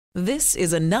This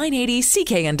is a 980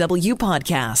 CKNW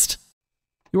podcast.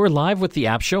 You are live with the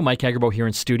App Show. Mike Agerbo here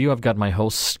in studio. I've got my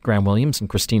hosts, Graham Williams and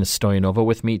Christina Stoyanova,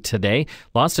 with me today.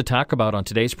 Lots to talk about on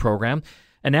today's program.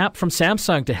 An app from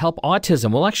Samsung to help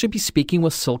autism. We'll actually be speaking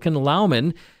with Silken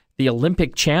Laumann, the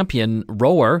Olympic champion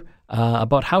rower,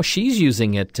 about how she's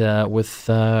using it with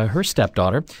her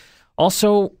stepdaughter.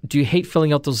 Also, do you hate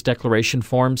filling out those declaration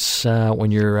forms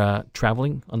when you're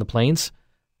traveling on the planes?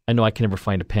 I know I can never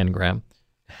find a pen, Graham.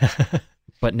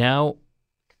 But now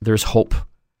there's hope.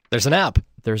 There's an app.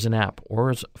 There's an app,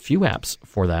 or a few apps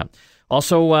for that.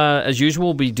 Also, as usual,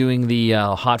 we'll be doing the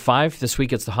Hot 5. This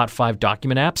week it's the Hot 5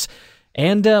 document apps.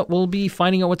 And we'll be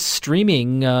finding out what's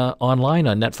streaming online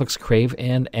on Netflix, Crave,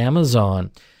 and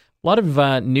Amazon. A lot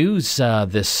of news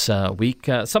this week.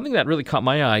 Something that really caught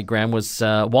my eye, Graham, was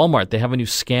Walmart. They have a new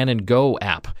Scan and Go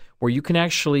app where you can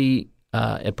actually,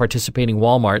 at participating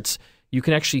Walmarts, you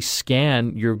can actually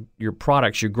scan your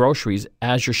products, your groceries,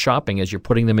 as you're shopping, as you're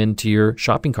putting them into your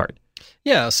shopping cart.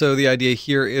 Yeah, so the idea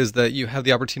here is that you have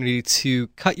the opportunity to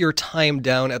cut your time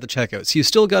down at the checkout. So you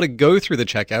still got to go through the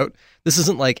checkout. This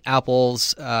isn't like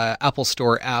Apple's Apple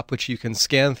Store app, which you can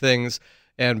scan things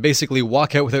and basically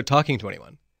walk out without talking to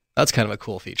anyone. That's kind of a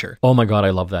cool feature. Oh my God, I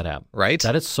love that app. Right?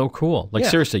 That is so cool. Like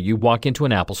seriously, you walk into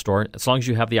an Apple store, as long as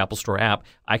you have the Apple Store app,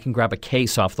 I can grab a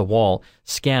case off the wall,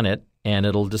 scan it, and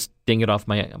it'll just ding it off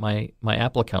my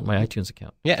Apple account, my iTunes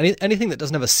account. Yeah, anything that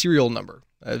doesn't have a serial number.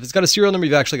 If it's got a serial number,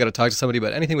 you've actually got to talk to somebody,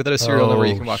 but anything without a serial number,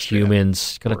 you can walk through.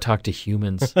 Humans. Got to talk to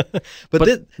humans.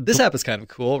 But this app is kind of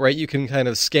cool, right? You can kind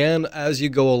of scan as you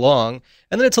go along,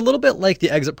 and then it's a little bit like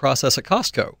the exit process at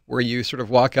Costco, where you sort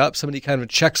of walk up, somebody kind of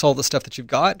checks all the stuff that you've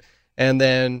got, and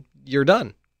then you're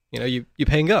done. You know, you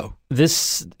pay and go.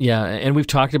 And we've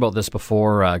talked about this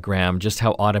before, Graham, just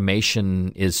how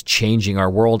automation is changing our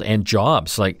world and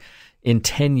jobs. Like in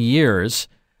 10 years,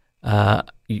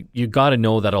 you got to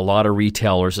know that a lot of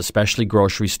retailers, especially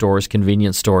grocery stores,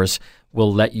 convenience stores,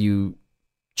 will let you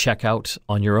check out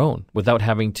on your own without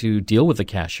having to deal with the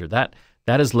cashier. That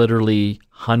is literally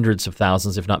hundreds of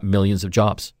thousands, if not millions of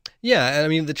jobs. Yeah, and I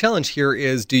mean, the challenge here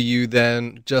is, do you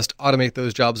then just automate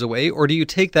those jobs away, or do you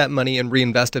take that money and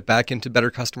reinvest it back into better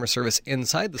customer service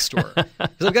inside the store?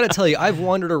 Because I've got to tell you, I've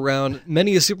wandered around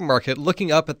many a supermarket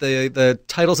looking up at the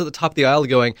titles at the top of the aisle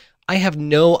going, I have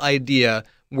no idea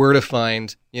where to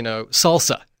find,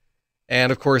 salsa.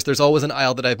 And of course, there's always an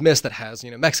aisle that I've missed that has,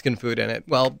 Mexican food in it.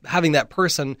 Well, having that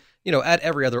person, at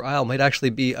every other aisle might actually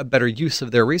be a better use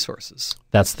of their resources.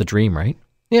 That's the dream, right?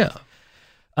 Yeah.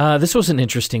 This was an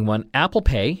interesting one. Apple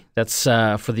Pay, that's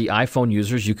for the iPhone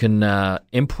users. You can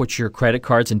input your credit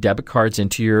cards and debit cards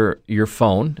into your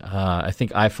phone. I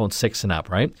think iPhone 6 and up,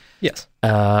 right? Yes.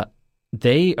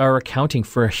 They are accounting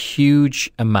for a huge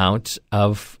amount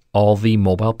of all the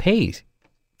mobile pay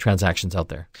transactions out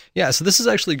there. Yeah, so this is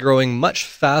actually growing much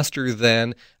faster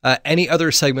than any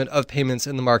other segment of payments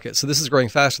in the market. So this is growing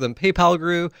faster than PayPal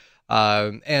grew.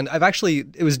 And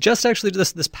it was just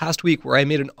this past week where I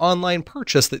made an online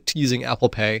purchase using Apple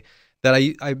Pay that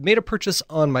I made a purchase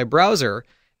on my browser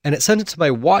and it sent it to my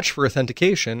watch for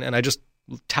authentication. And I just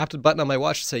tapped a button on my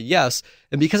watch to say yes.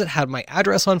 And because it had my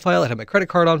address on file, it had my credit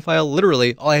card on file,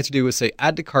 literally all I had to do was say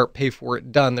add to cart, pay for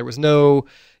it, done. There was no,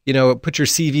 put your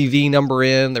CVV number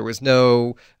in. There was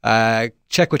no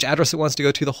check which address it wants to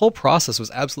go to. The whole process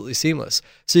was absolutely seamless.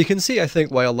 So you can see, I think,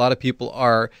 why a lot of people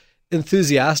are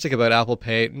enthusiastic about Apple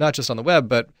Pay, not just on the web,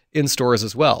 but in stores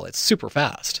as well. It's super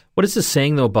fast. What is this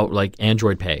saying, though, about like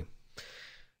Android Pay?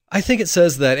 I think it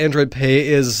says that Android Pay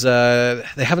is, they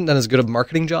haven't done as good of a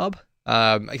marketing job.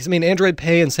 Android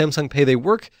Pay and Samsung Pay, they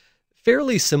work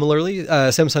fairly similarly.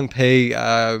 Samsung Pay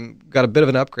got a bit of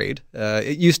an upgrade.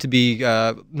 It used to be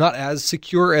not as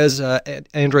secure as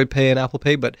Android Pay and Apple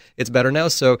Pay, but it's better now.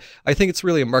 So I think it's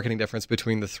really a marketing difference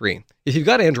between the three. If you've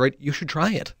got Android, you should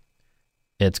try it.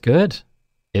 It's good.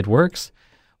 It works.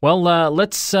 Well,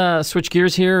 let's switch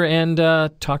gears here and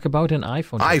talk about an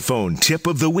iPhone. iPhone tip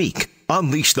of the week.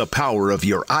 Unleash the power of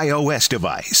your iOS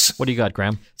device. What do you got,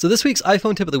 Graham? So this week's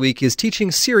iPhone tip of the week is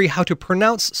teaching Siri how to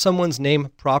pronounce someone's name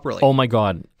properly. Oh my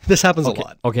God. This happens a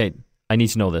lot. Okay, I need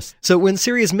to know this. So when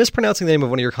Siri is mispronouncing the name of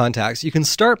one of your contacts, you can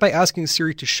start by asking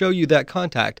Siri to show you that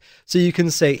contact. So you can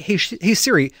say, hey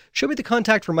Siri, show me the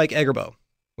contact for Mike Agerbo,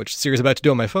 which Siri's about to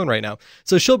do on my phone right now.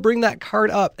 So she'll bring that card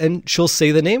up and she'll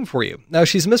say the name for you. Now, if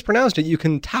she's mispronounced it, you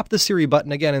can tap the Siri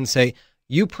button again and say,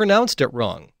 you pronounced it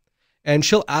wrong. And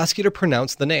she'll ask you to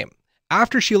pronounce the name.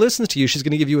 After she listens to you, she's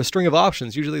going to give you a string of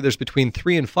options. Usually there's between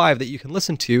 3 and 5 that you can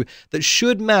listen to that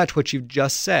should match what you've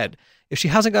just said. If she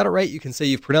hasn't got it right, you can say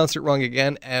you've pronounced it wrong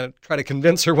again and try to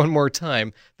convince her one more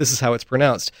time this is how it's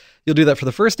pronounced. You'll do that for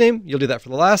the first name, you'll do that for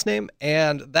the last name,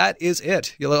 and that is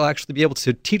it. You'll actually be able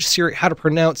to teach Siri how to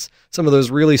pronounce some of those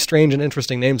really strange and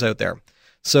interesting names out there.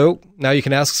 So now you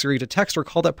can ask Siri to text or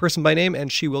call that person by name,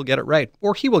 and she will get it right,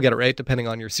 or he will get it right, depending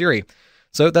on your Siri.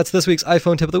 So that's this week's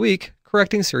iPhone tip of the week,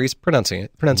 correcting Siri's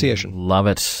pronunciation. Love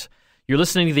it. You're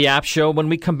listening to the App Show. When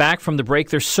we come back from the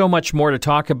break, there's so much more to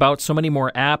talk about, so many more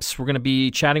apps. We're going to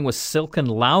be chatting with Silken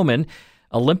Laumann,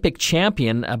 Olympic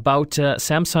champion, about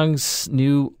Samsung's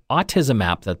new autism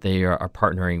app that they are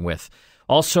partnering with.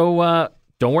 Also,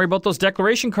 don't worry about those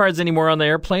declaration cards anymore on the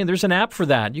airplane. There's an app for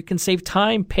that. You can save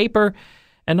time, paper,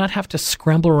 and not have to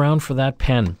scramble around for that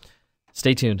pen.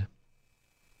 Stay tuned.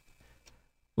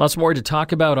 Lots more to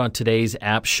talk about on today's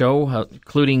App Show,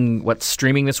 including what's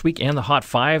streaming this week and the Hot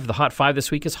 5. The Hot 5 this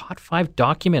week is Hot 5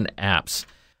 document apps.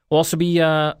 We'll also be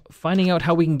finding out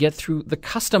how we can get through the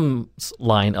customs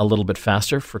line a little bit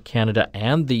faster for Canada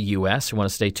and the U.S. You want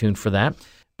to stay tuned for that.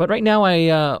 But right now,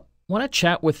 I want to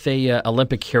chat with a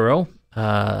Olympic hero,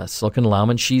 Silken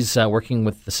Laumann. She's working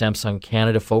with the Samsung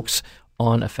Canada folks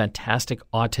on a fantastic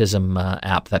autism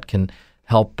app that can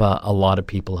help a lot of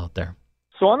people out there.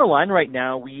 So on the line right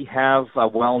now, we have a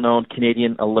well-known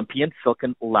Canadian Olympian,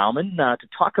 Silken Laumann, to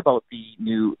talk about the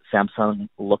new Samsung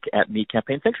Look at Me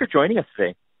campaign. Thanks for joining us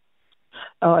today.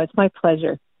 Oh, it's my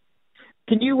pleasure.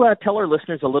 Can you tell our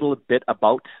listeners a little bit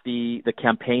about the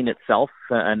campaign itself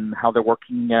and how they're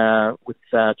working with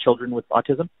children with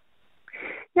autism?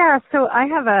 Yeah, so I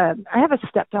have a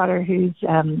stepdaughter who's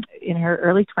in her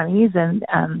early 20s,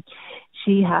 and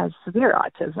she has severe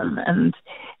autism. And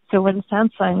so when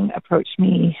Samsung approached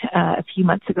me a few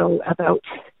months ago about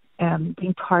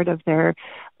being part of their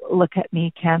Look at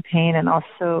Me campaign and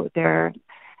also their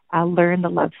Learn the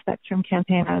Love Spectrum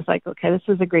campaign, I was like, okay, this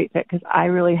is a great fit because I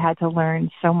really had to learn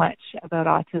so much about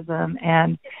autism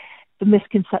and the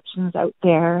misconceptions out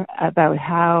there about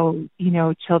how,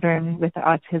 children with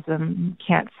autism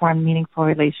can't form meaningful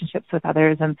relationships with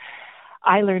others. And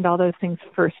I learned all those things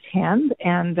firsthand,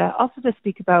 and also to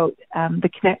speak about the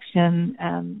connection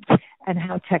and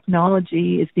how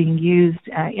technology is being used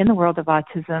in the world of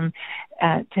autism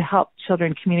to help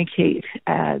children communicate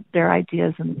their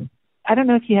ideas. And I don't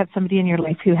know if you have somebody in your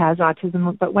life who has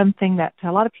autism, but one thing that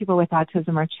a lot of people with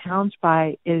autism are challenged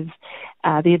by is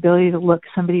the ability to look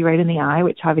somebody right in the eye,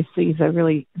 which obviously is a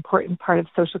really important part of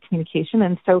social communication.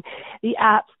 And so the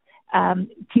app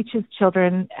teaches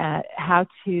children how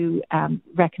to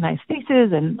recognize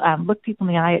faces and look people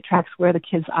in the eye. It tracks where the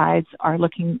kids' eyes are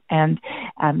looking and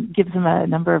gives them a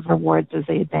number of rewards as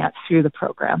they advance through the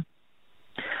program.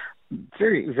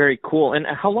 Very, very cool. And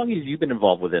how long have you been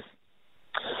involved with this?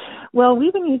 Well,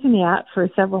 we've been using the app for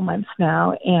several months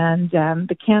now, and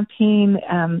the campaign,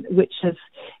 which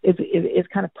is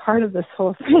kind of part of this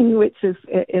whole thing, which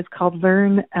is called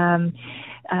Learn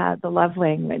the Love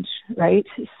Language, right?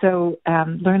 So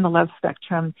Learn the Love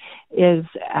Spectrum is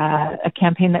a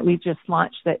campaign that we've just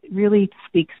launched that really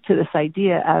speaks to this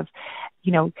idea of,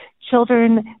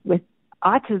 children with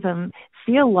autism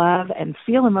feel love and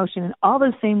feel emotion in all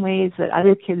the same ways that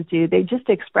other kids do. They just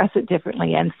express it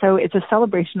differently. And so it's a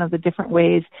celebration of the different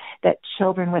ways that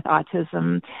children with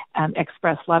autism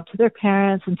express love to their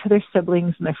parents and to their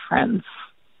siblings and their friends.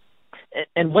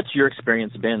 And what's your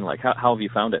experience been like? How have you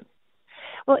found it?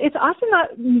 Well, it's often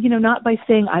not by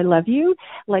saying I love you.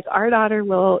 Like our daughter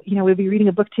will, we'll be reading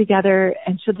a book together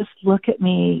and she'll just look at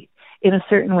me in a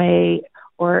certain way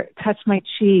or touch my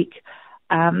cheek.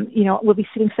 We'll be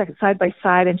sitting side by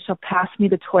side and she'll pass me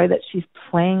the toy that she's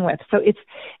playing with. So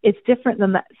it's different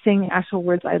than that saying actual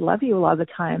words, I love you, a lot of the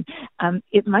time.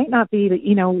 It might not be that,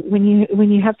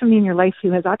 when you have somebody in your life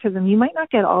who has autism, you might not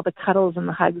get all the cuddles and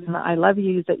the hugs and the I love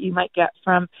yous that you might get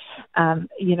from,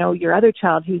 your other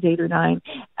child who's 8 or 9.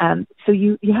 So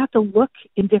you have to look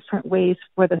in different ways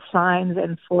for the signs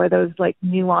and for those like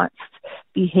nuanced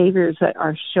behaviors that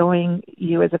are showing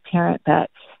you as a parent that,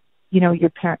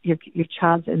 your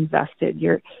child's invested,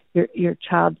 your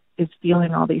child is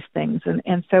feeling all these things.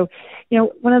 And so,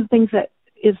 one of the things that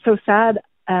is so sad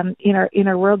in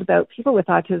our world about people with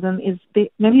autism is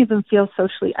many of them feel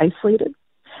socially isolated.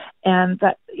 And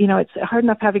that, it's hard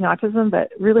enough having autism, but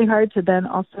really hard to then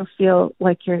also feel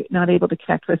like you're not able to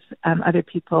connect with other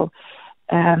people.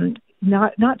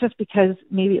 Not just because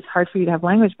maybe it's hard for you to have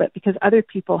language, but because other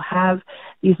people have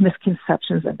these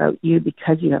misconceptions about you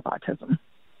because you have autism.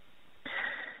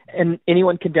 And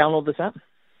anyone can download this app?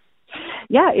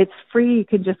 Yeah, it's free. You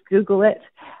can just Google it.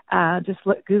 just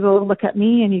Google Look at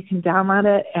Me, and you can download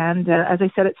it. And as I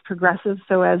said, it's progressive.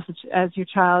 So as your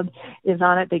child is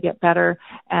on it, they get better,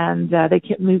 and they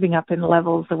keep moving up in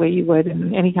levels the way you would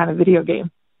in any kind of video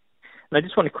game. And I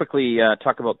just want to quickly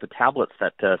talk about the tablets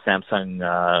that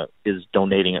Samsung is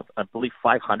donating. I believe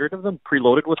 500 of them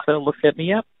preloaded with the Look at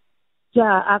Me app.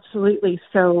 Yeah, absolutely.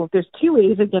 So there's two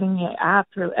ways of getting the app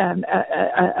and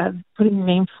putting your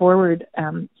name forward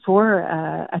for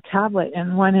a tablet.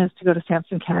 And one is to go to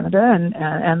Samsung Canada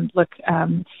and look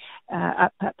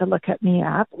at the Look at Me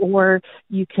app, or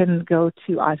you can go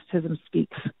to Autism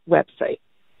Speaks website.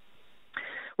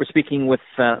 We're speaking with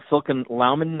Silken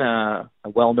Laumann, a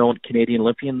well-known Canadian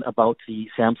Olympian, about the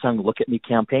Samsung Look at Me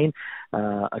campaign,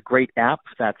 a great app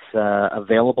that's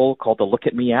available called the Look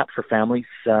at Me app for families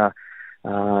to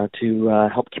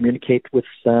help communicate with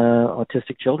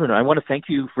autistic children. I want to thank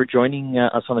you for joining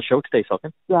us on the show today,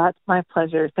 Silken. Yeah, it's my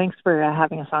pleasure. Thanks for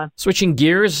having us on. Switching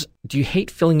gears, do you hate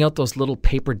filling out those little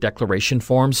paper declaration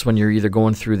forms when you're either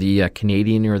going through the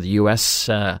Canadian or the U.S.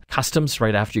 customs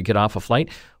right after you get off a flight?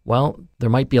 Well,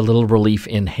 there might be a little relief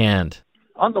in hand.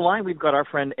 On the line, we've got our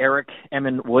friend Eric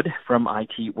Emmen-Wood from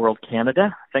IT World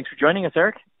Canada. Thanks for joining us,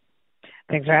 Eric.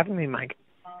 Thanks for having me, Mike.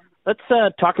 Let's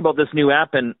talk about this new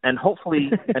app and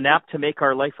hopefully an app to make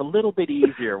our life a little bit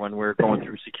easier when we're going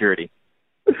through security.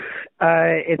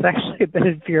 It's actually a bit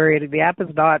infuriating. The app is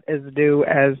not as new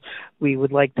as we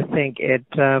would like to think. It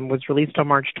was released on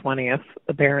March 20th,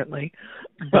 apparently,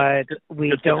 but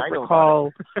we don't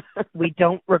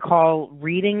recall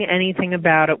reading anything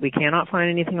about it. We cannot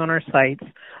find anything on our sites.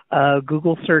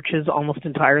 Google searches almost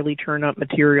entirely turn up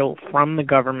material from the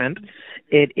government.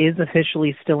 It is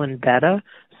officially still in beta,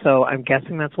 so I'm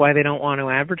guessing that's why they don't want to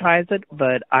advertise it,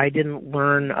 but I didn't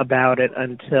learn about it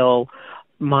until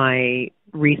my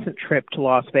recent trip to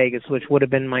Las Vegas, which would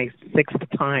have been my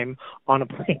 6th time on a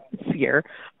plane this year,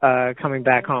 coming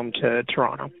back home to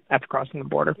Toronto after crossing the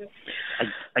border.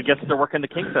 I guess they're working the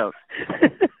kinks out.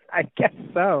 I guess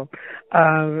so.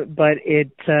 But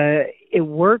it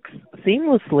works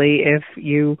seamlessly if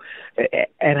you,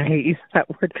 and I hate using that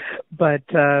word, but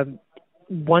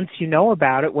once you know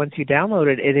about it, once you download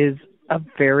it, it is a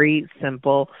very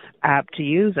simple app to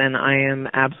use, and I am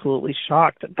absolutely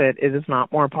shocked that it is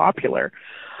not more popular.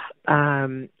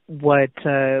 What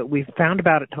we found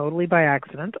about it totally by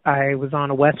accident. I was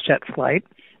on a WestJet flight,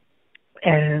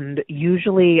 and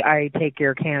usually I take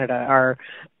Air Canada.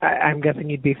 I'm guessing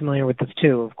you'd be familiar with this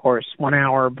too. Of course, 1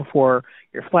 hour before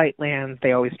your flight lands,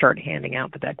 they always start handing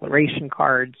out the declaration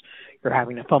cards. You're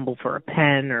having to fumble for a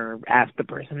pen or ask the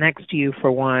person next to you for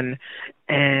one.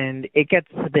 And it gets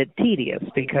a bit tedious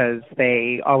because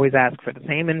they always ask for the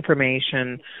same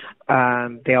information.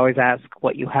 They always ask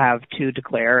what you have to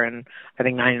declare. And I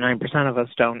think 99% of us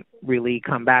don't really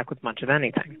come back with much of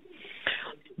anything.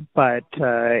 But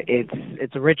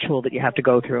it's a ritual that you have to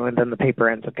go through, and then the paper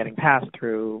ends up getting passed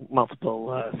through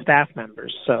multiple staff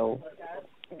members. So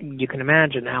you can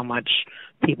imagine how much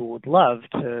people would love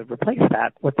to replace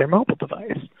that with their mobile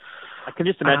device. I can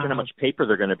just imagine how much paper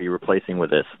they're going to be replacing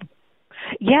with this.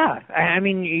 Yeah, I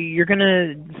mean, you're going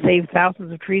to save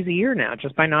thousands of trees a year now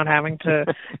just by not having to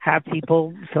have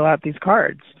people fill out these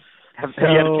cards. Have you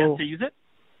had a chance to use it?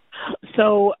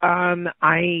 So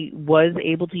I was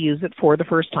able to use it for the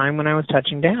first time when I was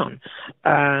touching down.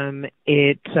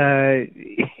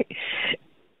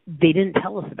 They didn't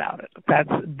tell us about it.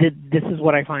 This is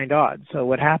what I find odd. So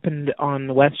what happened on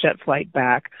the WestJet flight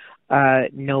back,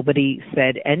 nobody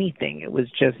said anything. It was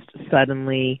just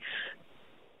suddenly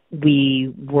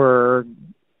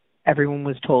everyone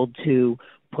was told to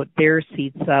put their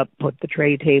seats up, put the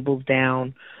tray tables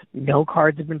down. No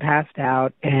cards had been passed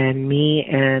out,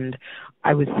 and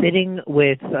I was sitting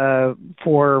with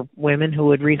 4 women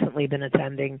who had recently been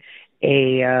attending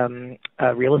a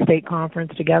real estate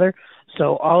conference together.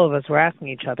 So all of us were asking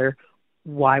each other,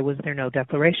 why was there no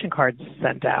declaration cards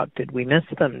sent out? Did we miss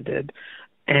them?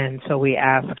 And so we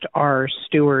asked our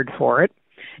steward for it,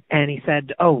 and he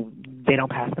said, oh, they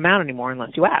don't pass them out anymore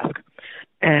unless you ask.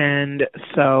 And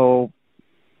so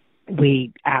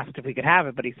we asked if we could have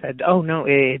it, but he said, oh, no,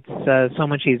 it's so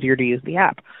much easier to use the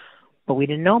app. But we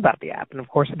didn't know about the app. And, of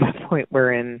course, at that point,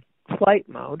 we're in flight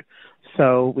mode,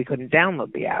 so we couldn't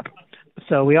download the app.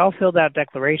 So we all filled out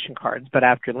declaration cards, but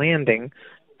after landing,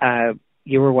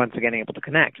 you were once again able to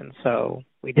connect. And so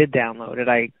we did download it.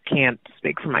 I can't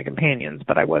speak for my companions,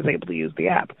 but I was able to use the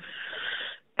app.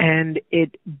 And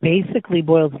it basically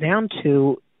boils down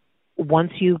to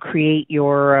once you create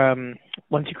your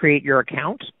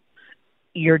account,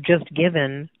 you're just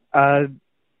given a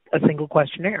single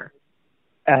questionnaire.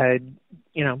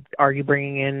 are you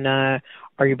bringing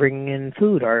in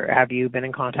food, or have you been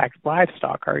in contact with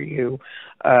livestock? Are you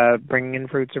bringing in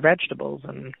fruits or vegetables?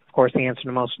 And of course, the answer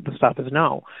to most of the stuff is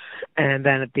no. And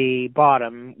then at the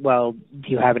bottom, well, do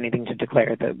you have anything to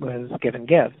declare that was given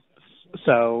gifts?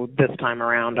 So this time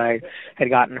around, I had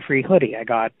gotten a free hoodie. I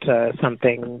got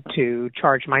something to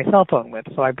charge my cell phone with.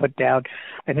 So I put down,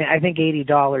 I think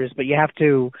 $80, but you have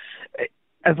to,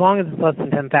 as long as it's less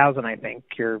than 10,000, I think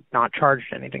you're not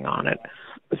charged anything on it.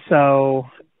 So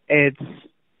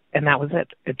and that was it.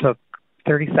 It took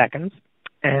 30 seconds.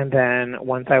 And then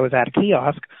once I was at a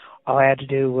kiosk, all I had to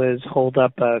do was hold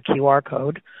up a QR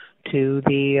code to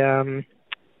the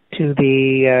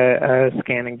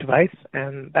scanning device,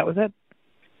 and that was it.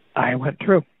 I went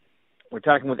through. We're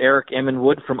talking with Eric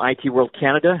Emmenwood from IT World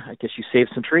Canada. I guess you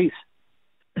saved some trees.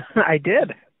 I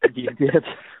did. You did.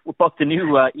 About the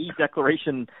new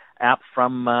e-declaration app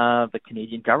from the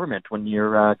Canadian government. When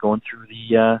you're going through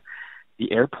the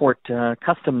airport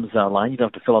customs line, you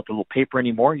don't have to fill out the little paper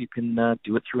anymore. You can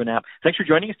do it through an app. Thanks for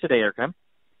joining us today, Eric.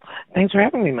 Thanks for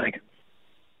having me, Mike.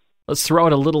 Let's throw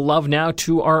out a little love now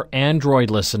to our Android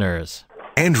listeners.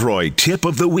 Android Tip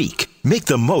of the Week. Make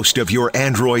the most of your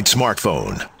Android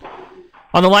smartphone.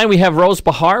 On the line, we have Rose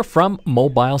Bahar from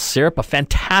Mobile Syrup, a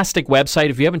fantastic website.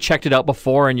 If you haven't checked it out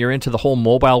before and you're into the whole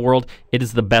mobile world, it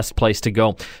is the best place to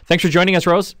go. Thanks for joining us,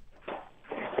 Rose.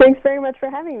 Thanks very much for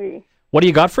having me. What do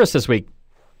you got for us this week?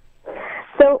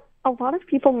 So a lot of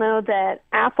people know that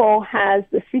Apple has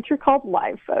this feature called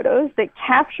Live Photos that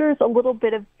captures a little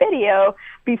bit of video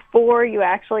before you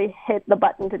actually hit the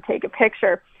button to take a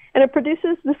picture. And it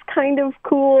produces this kind of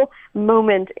cool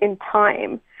moment in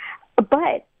time.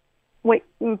 But what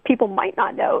people might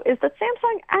not know is that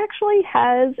Samsung actually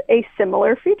has a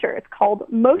similar feature. It's called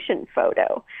Motion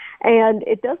Photo. And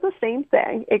it does the same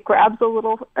thing. It grabs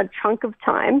a chunk of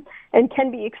time and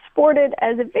can be exported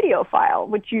as a video file,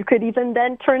 which you could even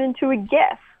then turn into a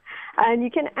GIF. And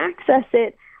you can access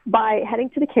it by heading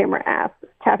to the camera app,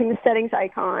 tapping the settings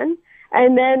icon,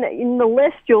 and then in the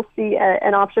list you'll see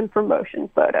an option for Motion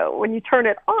Photo. When you turn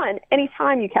it on,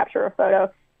 anytime you capture a photo,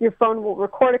 your phone will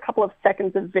record a couple of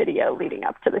seconds of video leading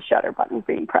up to the shutter button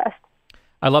being pressed.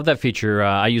 I love that feature.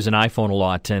 I use an iPhone a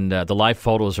lot, and the live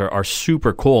photos are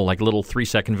super cool, like little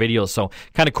 3-second videos. So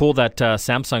kind of cool that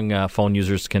Samsung phone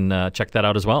users can check that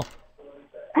out as well.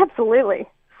 Absolutely.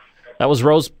 That was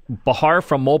Rose Bahar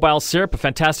from Mobile Syrup, a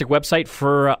fantastic website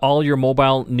for all your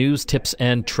mobile news, tips,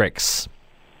 and tricks.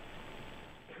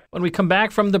 When we come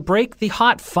back from the break, the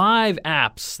Hot 5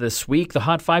 apps this week, the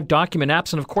Hot 5 document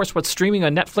apps, and of course what's streaming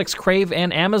on Netflix, Crave,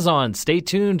 and Amazon. Stay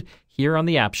tuned here on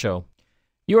The App Show.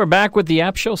 You are back with The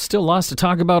App Show. Still lots to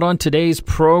talk about on today's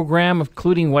program,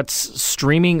 including what's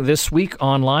streaming this week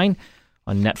online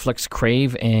on Netflix,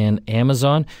 Crave, and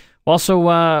Amazon. Also,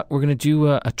 we're going to do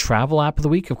a travel app of the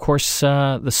week. Of course,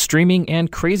 the streaming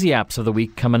and crazy apps of the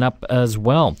week coming up as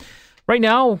well. Right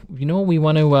now, we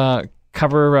want to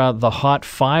cover the Hot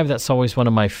 5. That's always one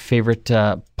of my favorite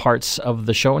parts of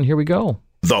the show, and here we go.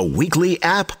 The weekly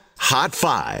app Hot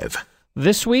 5.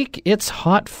 This week, it's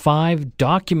Hot 5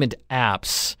 document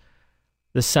apps.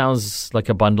 This sounds like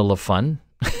a bundle of fun.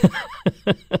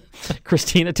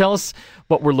 Christina, tell us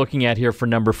what we're looking at here for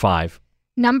number 5.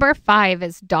 Number 5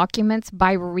 is Documents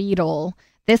by Readle.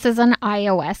 This is an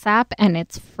iOS app, and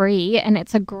it's free, and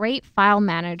it's a great file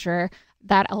manager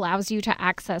that allows you to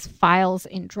access files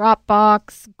in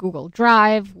Dropbox, Google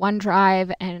Drive,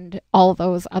 OneDrive, and all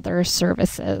those other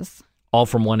services. All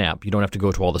from one app. You don't have to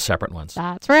go to all the separate ones.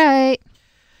 That's right.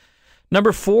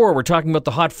 Number 4, we're talking about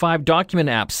the Hot 5 document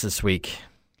apps this week.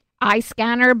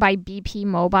 iScanner by BP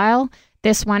Mobile.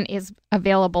 This one is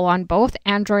available on both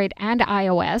Android and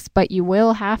iOS, but you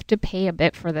will have to pay a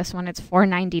bit for this one. It's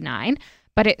 $4.99.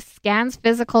 But it scans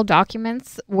physical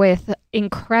documents with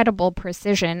incredible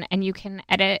precision, and you can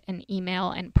edit and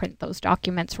email and print those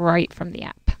documents right from the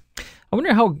app. I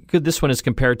wonder how good this one is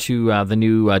compared to the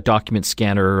new document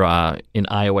scanner in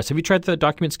iOS. Have you tried the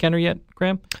document scanner yet,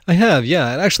 Graham? I have,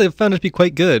 yeah. And actually, I've found it to be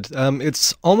quite good.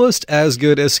 It's almost as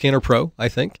good as Scanner Pro, I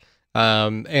think.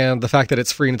 And the fact that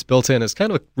it's free and it's built in is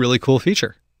kind of a really cool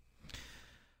feature.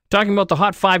 Talking about the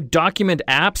Hot 5 document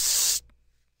apps,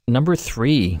 number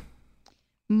 3.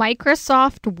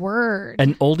 Microsoft Word.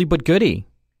 An oldie but goodie.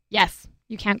 Yes,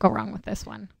 you can't go wrong with this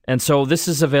one. And so this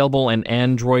is available in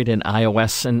Android and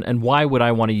iOS. And why would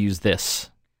I want to use this?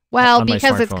 Well,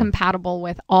 because it's compatible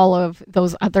with all of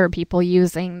those other people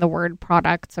using the Word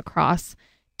products across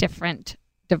different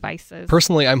devices.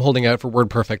 Personally, I'm holding out for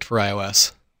WordPerfect for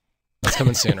iOS. That's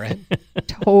coming soon, right?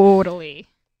 Totally.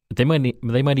 They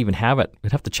might even have it.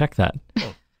 We'd have to check that.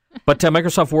 But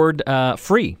Microsoft Word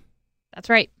free. That's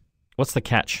right. What's the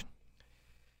catch?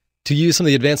 To use some of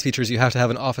the advanced features, you have to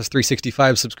have an Office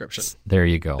 365 subscription. There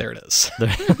you go. There it is.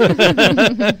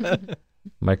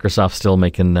 Microsoft's still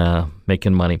making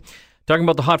money. Talking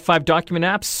about the Hot 5 document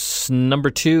apps,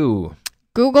 number 2.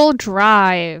 Google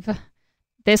Drive.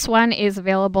 This one is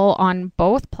available on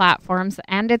both platforms,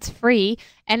 and it's free.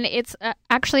 And it's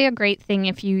actually a great thing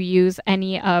if you use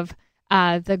any of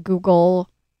the Google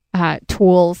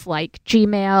tools like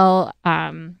Gmail,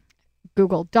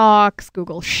 Google Docs,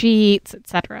 Google Sheets,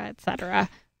 etc., etc.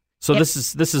 So this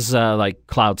is like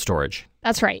cloud storage.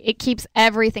 That's right. It keeps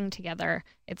everything together.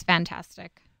 It's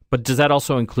fantastic. But does that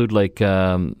also include like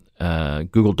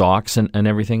Google Docs and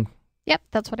everything? Yep,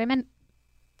 that's what I meant.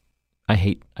 I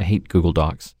hate Google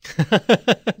Docs.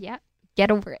 Yeah,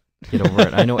 get over it. Get over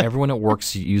it. I know everyone at work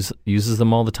uses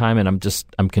them all the time, and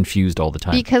I'm confused all the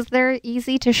time. Because they're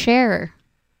easy to share.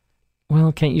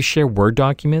 Well, can't you share Word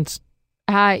documents?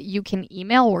 You can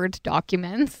email Word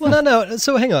documents. Well, no.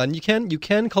 So hang on. You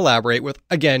can collaborate with,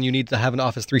 again, you need to have an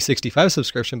Office 365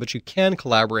 subscription, but you can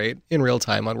collaborate in real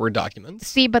time on Word documents.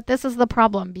 See, but this is the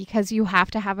problem because you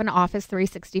have to have an Office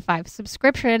 365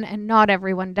 subscription and not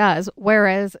everyone does,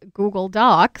 whereas Google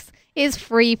Docs is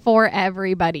free for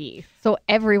everybody. So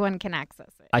everyone can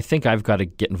access it. I think I've got to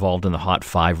get involved in the Hot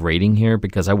 5 rating here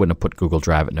because I wouldn't have put Google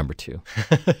Drive at number 2.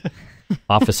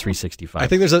 Office 365. I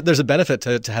think there's a benefit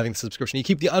to having the subscription. You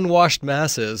keep the unwashed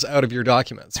masses out of your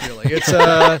documents, really. It's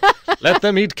a let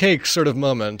them eat cake sort of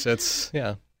moment.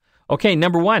 Yeah. Okay,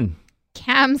 number 1.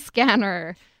 Cam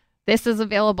Scanner. This is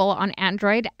available on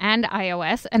Android and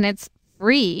iOS, and it's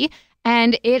free.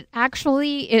 And it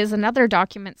actually is another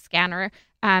document scanner.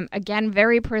 Again,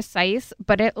 very precise,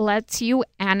 but it lets you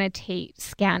annotate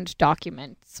scanned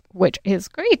documents, which is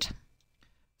great.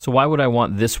 So why would I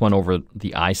want this one over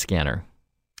the iScanner?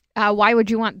 Why would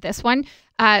you want this one?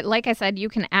 Like I said, you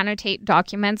can annotate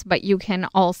documents, but you can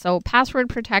also password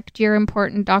protect your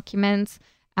important documents.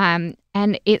 And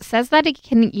it says that it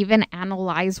can even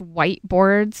analyze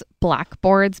whiteboards,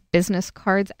 blackboards, business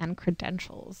cards, and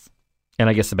credentials. And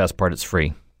I guess the best part, it's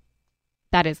free.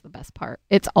 That is the best part.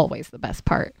 It's always the best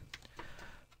part.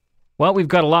 Well, we've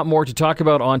got a lot more to talk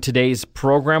about on today's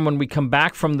program. When we come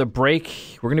back from the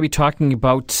break, we're going to be talking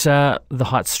about the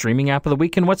hot streaming app of the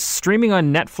week and what's streaming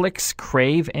on Netflix,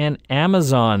 Crave, and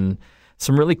Amazon.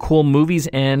 Some really cool movies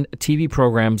and TV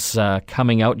programs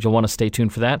coming out. You'll want to stay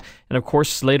tuned for that. And, of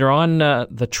course, later on,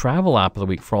 the travel app of the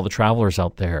week for all the travelers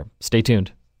out there. Stay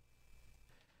tuned.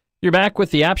 You're back with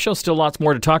the App Show. Still lots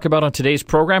more to talk about on today's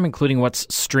program, including what's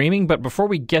streaming. But before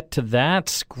we get to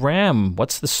that, Graham,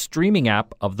 what's the streaming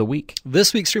app of the week?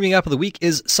 This week's streaming app of the week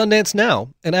is Sundance Now,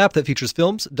 an app that features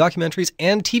films, documentaries,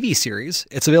 and TV series.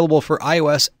 It's available for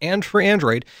iOS and for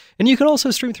Android, and you can also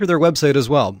stream through their website as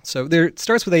well. So it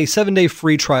starts with a 7-day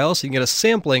free trial, so you can get a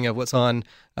sampling of what's on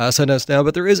Sundance Now,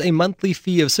 but there is a monthly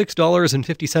fee of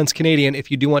 $6.50 Canadian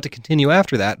if you do want to continue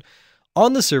after that.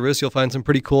 On the service, you'll find some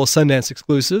pretty cool Sundance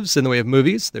exclusives in the way of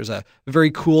movies. There's a very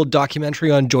cool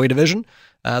documentary on Joy Division.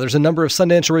 There's a number of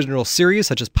Sundance original series,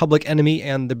 such as Public Enemy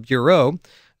and The Bureau.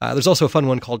 There's also a fun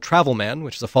one called Travel Man,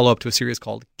 which is a follow-up to a series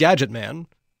called Gadget Man,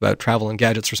 about travel and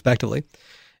gadgets, respectively.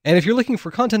 And if you're looking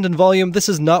for content and volume, this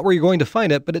is not where you're going to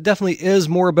find it, but it definitely is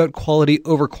more about quality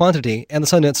over quantity, and the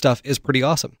Sundance stuff is pretty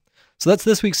awesome. So that's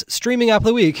this week's streaming app of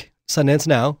the week, Sundance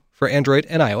Now, for Android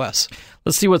and iOS.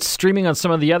 Let's see what's streaming on some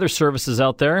of the other services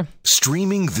out there.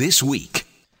 Streaming this week.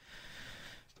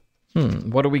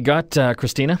 What do we got,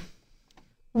 Christina?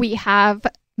 We have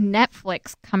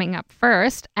Netflix coming up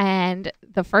first, and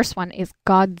the first one is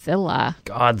Godzilla.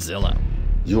 Godzilla.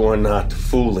 You are not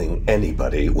fooling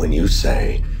anybody when you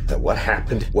say that what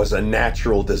happened was a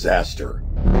natural disaster.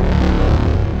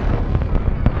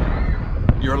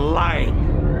 You're lying.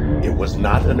 It was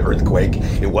not an earthquake.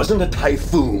 It wasn't a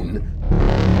typhoon.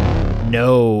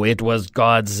 No, it was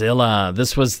Godzilla.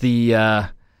 This was the,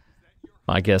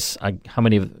 I guess, how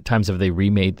many times have they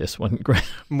remade this one?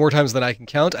 More times than I can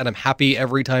count, and I'm happy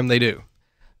every time they do.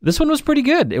 This one was pretty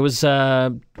good. It was,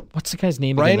 what's the guy's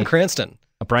name again? Bryan Cranston.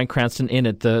 Bryan Cranston in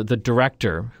it, the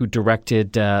director who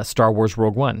directed Star Wars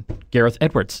Rogue One, Gareth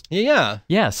Edwards. Yeah.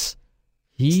 Yes.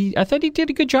 I thought he did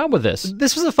a good job with this.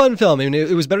 This was a fun film. I mean,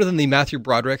 it was better than the Matthew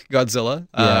Broderick Godzilla.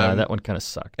 Yeah, that one kind of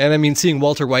sucked. And I mean, seeing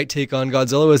Walter White take on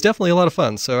Godzilla was definitely a lot of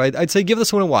fun. So I'd say give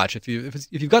this one a watch. If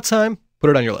you've got time,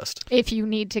 put it on your list. If you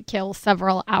need to kill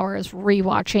several hours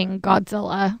rewatching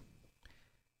Godzilla.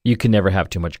 You can never have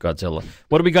too much Godzilla.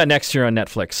 What do we got next here on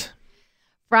Netflix?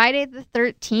 Friday the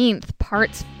 13th,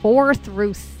 parts 4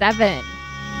 through 7.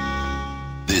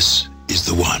 This is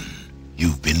the one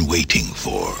you've been waiting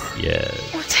for. Yes.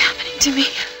 What's happening to me?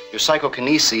 Your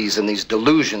psychokineses and these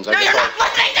delusions are... No, you're not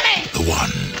listening to me! The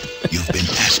one you've been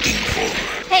asking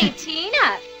for. Hey,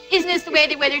 Tina, isn't this the way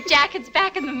they wear their jackets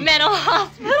back in the mental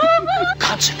hospital?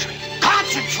 Concentrate.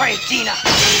 Concentrate, Tina.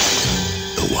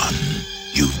 The one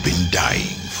you've been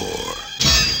dying for.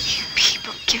 You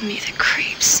people give me the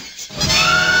creeps.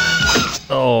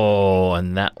 Oh,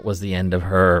 and that was the end of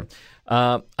her.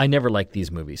 I never liked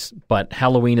these movies, but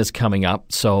Halloween is coming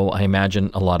up, so I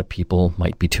imagine a lot of people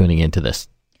might be tuning into this.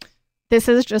 This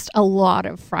is just a lot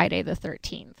of Friday the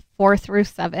 13th, 4 through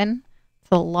 7.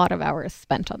 It's a lot of hours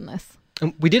spent on this.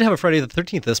 And we did have a Friday the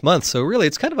 13th this month, so really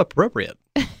it's kind of appropriate.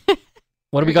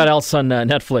 What do we got else on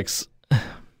Netflix?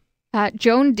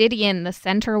 Joan Didion, The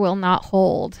Center Will Not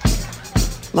Hold.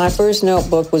 My first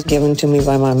notebook was given to me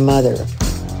by my mother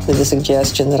with the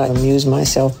suggestion that I amuse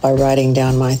myself by writing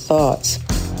down my thoughts.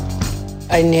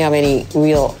 I didn't have any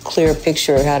real clear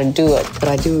picture of how to do it, but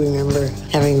I do remember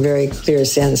having a very clear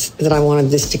sense that I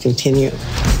wanted this to continue.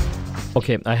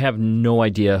 Okay, I have no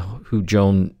idea who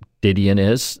Joan Didion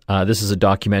is. This is a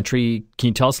documentary. Can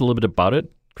you tell us a little bit about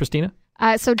it, Christina?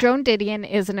 So Joan Didion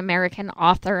is an American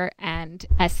author and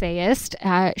essayist.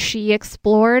 She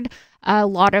explored a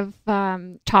lot of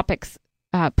topics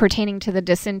pertaining to the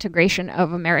disintegration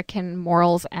of American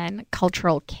morals and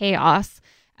cultural chaos.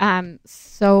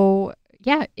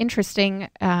 Interesting.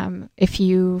 If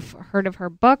you've heard of her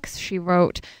books, she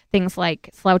wrote things like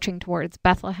Slouching Towards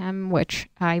Bethlehem, which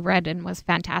I read and was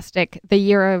fantastic. The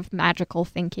Year of Magical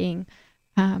Thinking.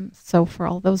 So for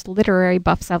all those literary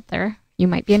buffs out there, you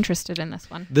might be interested in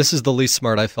this one. This is the least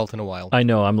smart I've felt in a while. I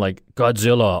know. I'm like,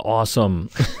 Godzilla,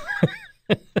 awesome.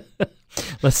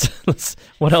 Let's.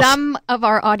 What else? Some of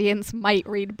our audience might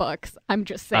read books. I'm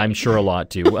just saying. I'm sure a lot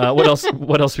do. What else?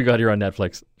 What else we got here on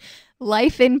Netflix?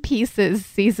 Life in Pieces,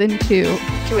 Season 2. 2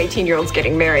 18-year-olds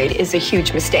getting married is a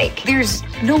huge mistake. There's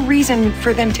no reason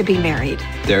for them to be married.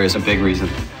 There is a big reason.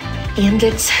 And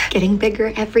it's getting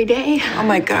bigger every day. Oh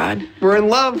my God, we're in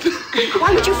love.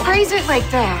 Why would you phrase it like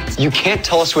that? You can't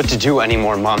tell us what to do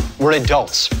anymore, Mom. We're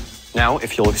adults. Now,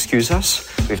 if you'll excuse us,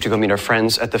 we have to go meet our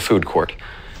friends at the food court.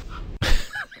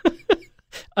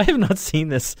 I have not seen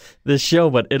this show,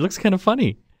 but it looks kind of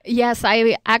funny. Yes,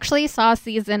 I actually saw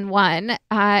season 1,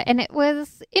 and it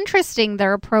was interesting,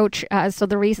 their approach. So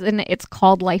the reason it's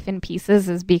called Life in Pieces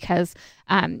is because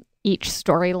each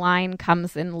storyline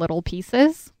comes in little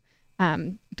pieces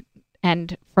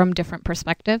and from different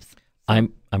perspectives. So.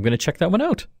 I'm going to check that one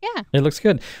out. Yeah. It looks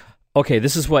good. Okay,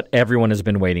 this is what everyone has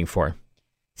been waiting for.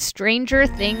 Stranger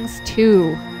Things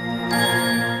 2.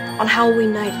 On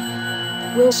Halloween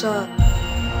night, Will saw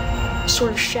a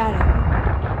sort of shadow.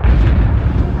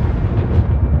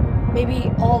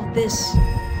 Maybe all of this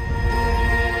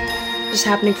is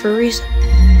happening for a reason.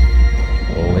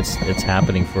 Oh, it's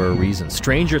happening for a reason.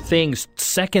 Stranger Things,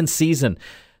 second season.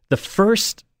 The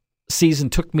first season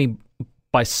took me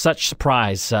by such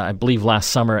surprise, I believe last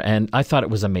summer, and I thought it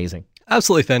was amazing.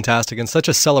 Absolutely fantastic, and such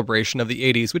a celebration of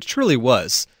the 80s, which truly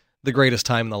was the greatest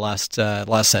time in the last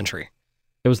century.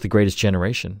 It was the greatest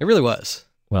generation. It really was.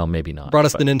 Well, maybe not. Brought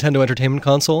us the Nintendo Entertainment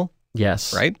Console.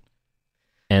 Yes. Right?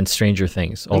 And Stranger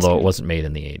Things, although it wasn't made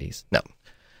in the 80s. No.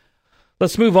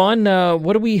 Let's move on.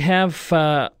 What do we have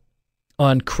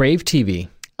on Crave TV?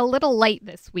 A little light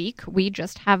this week. We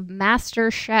just have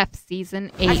Master Chef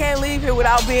Season 8. I can't leave here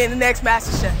without being the next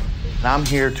Master Chef. And I'm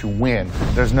here to win.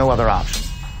 There's no other option.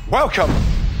 Welcome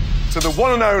to the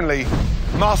one and only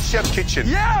Master Chef Kitchen.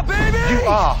 Yeah, baby! You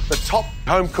are the top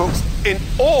home cooks in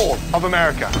all of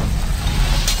America.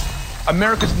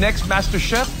 America's next Master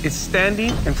Chef is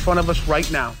standing in front of us right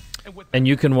now. And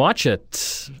you can watch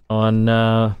it on,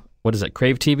 what is it,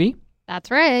 Crave TV?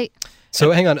 That's right.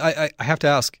 So hang on, I have to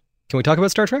ask, can we talk about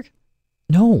Star Trek?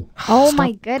 No. Oh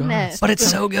my goodness. But it's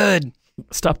so good.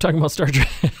 Stop talking about Star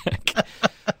Trek.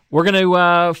 We're going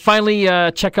to finally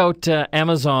check out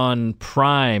Amazon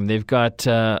Prime. They've got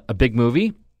a big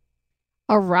movie.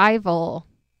 Arrival.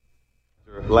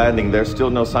 Landing, there's still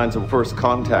no signs of first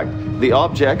contact. The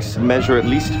objects measure at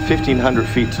least 1,500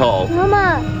 feet tall.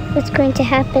 Mama, what's going to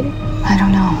happen? I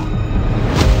don't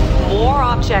know. More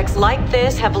objects like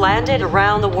this have landed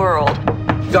around the world.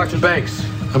 Dr. Banks,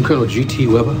 I'm Colonel G.T.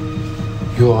 Weber.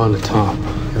 You're on the top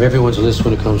of everyone's list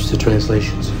when it comes to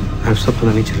translations. I have something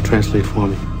I need you to translate for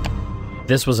me.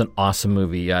 This was an awesome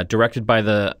movie, directed by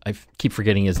I keep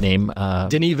forgetting his name.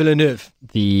 Denis Villeneuve.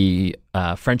 The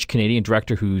French-Canadian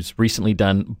director who's recently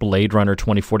done Blade Runner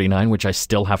 2049, which I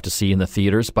still have to see in the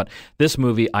theaters. But this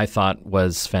movie I thought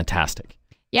was fantastic.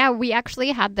 Yeah, we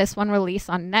actually had this one release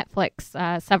on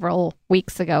Netflix several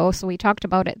weeks ago, so we talked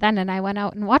about it then, and I went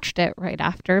out and watched it right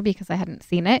after because I hadn't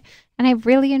seen it, and I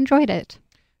really enjoyed it.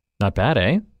 Not bad,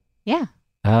 eh? Yeah.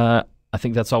 I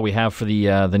think that's all we have for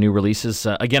the new releases.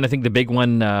 Again, I think the big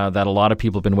one that a lot of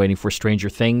people have been waiting for, Stranger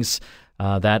Things,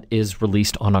 that is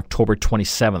released on October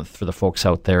 27th for the folks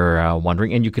out there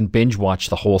wondering. And you can binge watch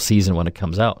the whole season when it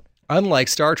comes out. Unlike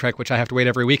Star Trek, which I have to wait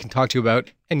every week and talk to you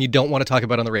about, and you don't want to talk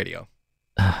about on the radio.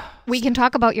 We can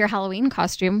talk about your Halloween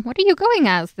costume. What are you going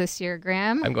as this year,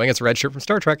 Graham? I'm going as a red shirt from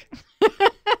Star Trek.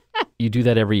 You do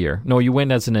that every year. No, you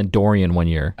went as an Andorian one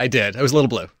year. I did. I was a little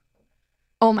blue.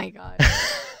 Oh my God.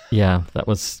 Yeah, that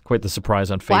was quite the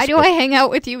surprise on Facebook. Why do I hang out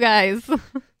with you guys?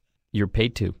 You're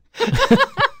paid to.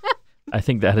 I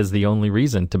think that is the only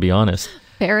reason, to be honest.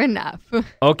 Fair enough.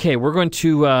 Okay, we're going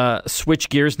to switch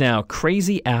gears now.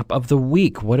 Crazy app of the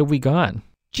week. What have we got?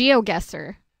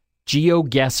 GeoGuessr.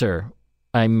 GeoGuessr.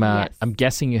 Yes. I'm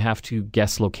guessing you have to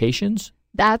guess locations?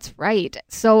 That's right.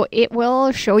 So it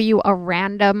will show you a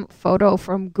random photo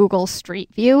from Google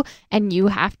Street View, and you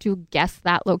have to guess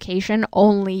that location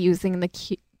only using the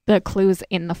clues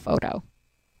in the photo.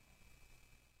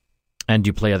 And do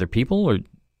you play other people, or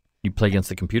you play against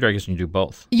the computer? I guess you do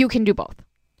both. You can do both.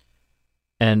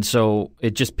 And so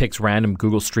it just picks random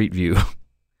Google Street View.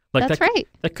 That's right.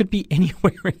 That could be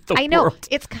anywhere in the world. I know.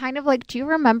 It's kind of like, do you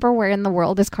remember Where in the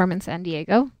World is Carmen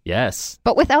Sandiego? Yes.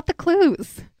 But without the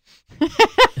clues.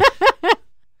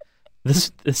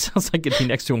 This sounds like it'd be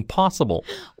next to impossible.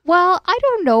 Well, I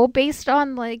don't know. Based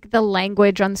on like the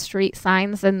language on street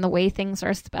signs and the way things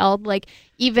are spelled, like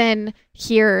even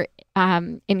here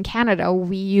in Canada,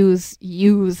 we use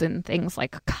U's in things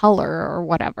like color or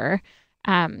whatever,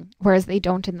 whereas they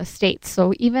don't in the States.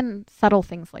 So even subtle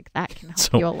things like that can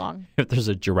help you along. If there's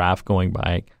a giraffe going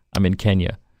by, I'm in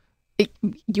Kenya.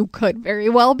 You could very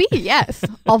well be, yes.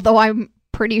 Although I'm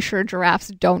pretty sure giraffes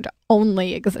don't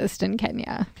only exist in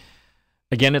Kenya.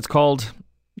 Again, it's called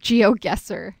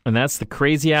GeoGuessr. And that's the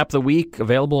crazy app of the week,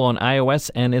 available on iOS,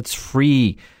 and it's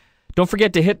free. Don't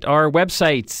forget to hit our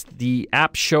websites,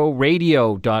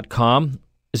 theappshowradio.com.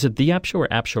 Is it The App Show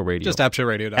or App Show Radio? Just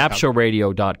appshowradio.com.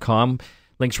 Appshowradio.com.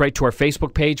 Links right to our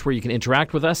Facebook page where you can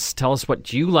interact with us. Tell us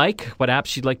what you like, what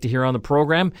apps you'd like to hear on the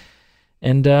program,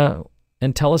 and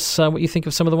tell us what you think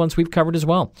of some of the ones we've covered as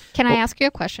well. Can I ask you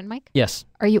a question, Mike? Yes.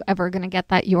 Are you ever going to get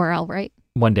that URL right?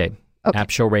 One day. Okay.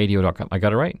 Appshowradio.com. I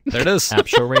got it right. There it is.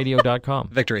 Appshowradio.com.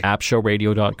 Victory.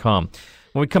 Appshowradio.com.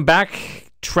 When we come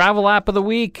back, travel app of the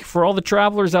week for all the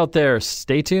travelers out there.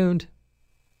 Stay tuned.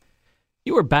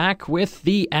 You are back with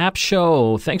the App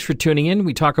Show. Thanks for tuning in.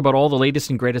 We talk about all the latest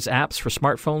and greatest apps for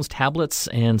smartphones, tablets,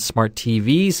 and smart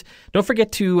TVs. Don't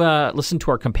forget to listen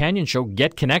to our companion show,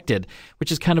 Get Connected,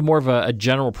 which is kind of more of a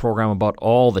general program about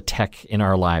all the tech in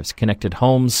our lives. Connected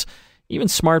homes, even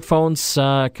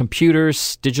smartphones,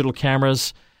 computers, digital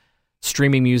cameras,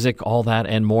 streaming music, all that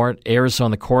and more. It airs on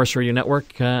the Chorus Radio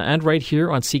Network and right here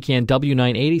on CKNW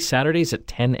 980, Saturdays at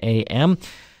 10 a.m.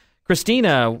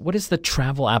 Christina, what is the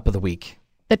travel app of the week?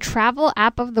 The travel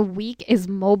app of the week is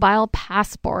Mobile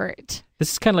Passport.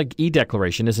 This is kind of like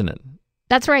e-declaration, isn't it?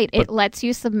 That's right. It lets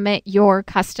you submit your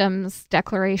customs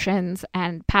declarations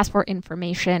and passport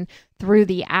information through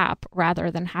the app rather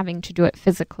than having to do it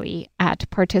physically at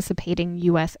participating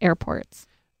U.S. airports.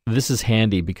 This is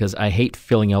handy because I hate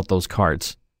filling out those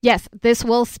cards. Yes, this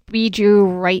will speed you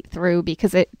right through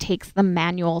because it takes the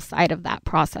manual side of that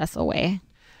process away.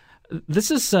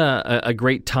 This is a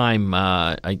great time,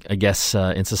 I guess,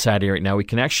 in society right now. We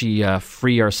can actually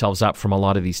free ourselves up from a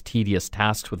lot of these tedious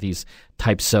tasks with these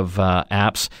types of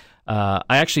apps. I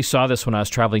actually saw this when I was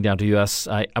traveling down to the U.S.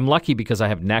 I'm lucky because I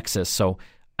have Nexus, so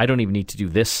I don't even need to do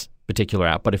this particular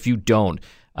app. But if you don't,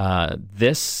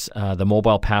 the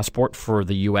Mobile Passport for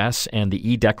the U.S. and the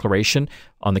e-declaration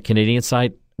on the Canadian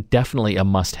side, definitely a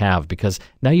must-have because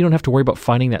now you don't have to worry about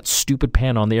finding that stupid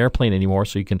pen on the airplane anymore,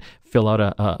 so you can fill out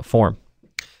a form.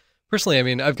 Personally, I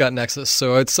mean, I've got Nexus,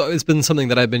 so it's been something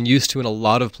that I've been used to in a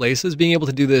lot of places. Being able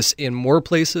to do this in more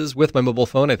places with my mobile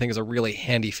phone, I think, is a really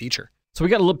handy feature. So we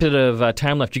got a little bit of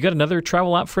time left. You got another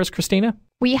travel app for us, Christina?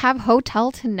 We have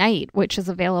Hotel Tonight, which is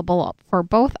available for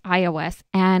both iOS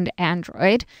and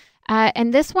Android.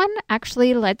 And this one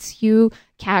actually lets you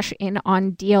cash in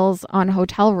on deals on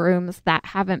hotel rooms that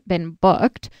haven't been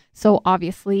booked. So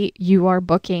obviously you are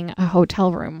booking a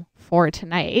hotel room for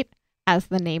tonight, as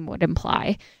the name would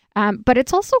imply. But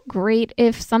it's also great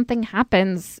if something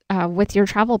happens with your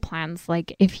travel plans,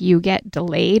 like if you get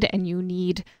delayed and you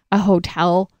need a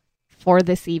hotel for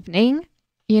this evening,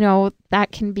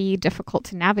 that can be difficult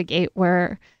to navigate,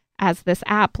 whereas this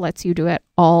app lets you do it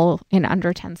all in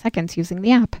under 10 seconds using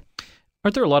the app.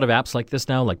 Aren't there a lot of apps like this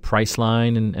now, like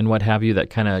Priceline and what have you,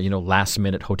 that kind of,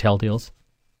 last-minute hotel deals?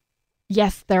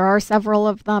 Yes, there are several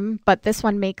of them, but this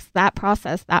one makes that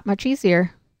process that much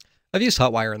easier. I've used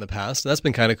Hotwire in the past, and that's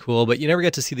been kind of cool, but you never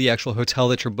get to see the actual hotel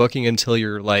that you're booking until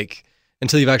you've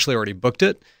actually already booked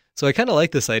it. So I kind of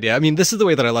like this idea. I mean, this is the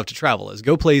way that I love to travel, is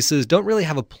go places, don't really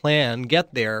have a plan,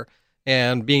 get there,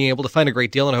 and being able to find a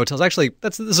great deal in a hotel is actually,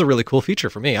 this is a really cool feature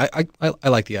for me. I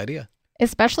like the idea.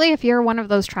 Especially if you're one of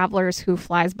those travelers who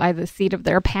flies by the seat of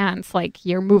their pants, like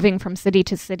you're moving from city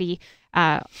to city,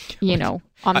 on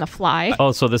the fly.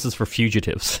 Oh, so this is for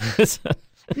fugitives.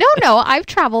 No, I've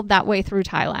traveled that way through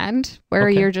Thailand, where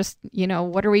you're just,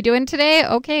 what are we doing today?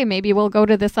 Okay, maybe we'll go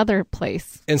to this other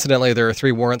place. Incidentally, there are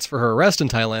 3 warrants for her arrest in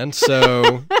Thailand,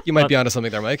 so you might be onto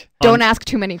something there, Mike. Don't ask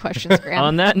too many questions, Graham.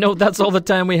 On that note, that's all the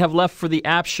time we have left for the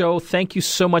App Show. Thank you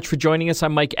so much for joining us.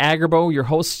 I'm Mike Agerbo, your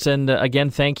host, and again,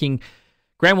 thanking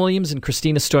Graham Williams and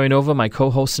Christina Stoyanova, my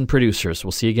co-hosts and producers.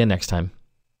 We'll see you again next time.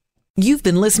 You've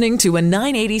been listening to a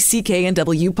 980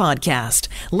 CKNW podcast.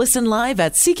 Listen live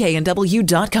at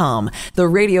cknw.com, the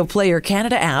Radio Player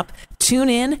Canada app,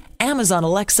 TuneIn, Amazon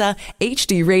Alexa,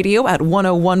 HD Radio at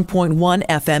 101.1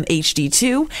 FM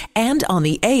HD2, and on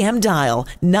the AM dial,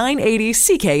 980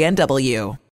 CKNW.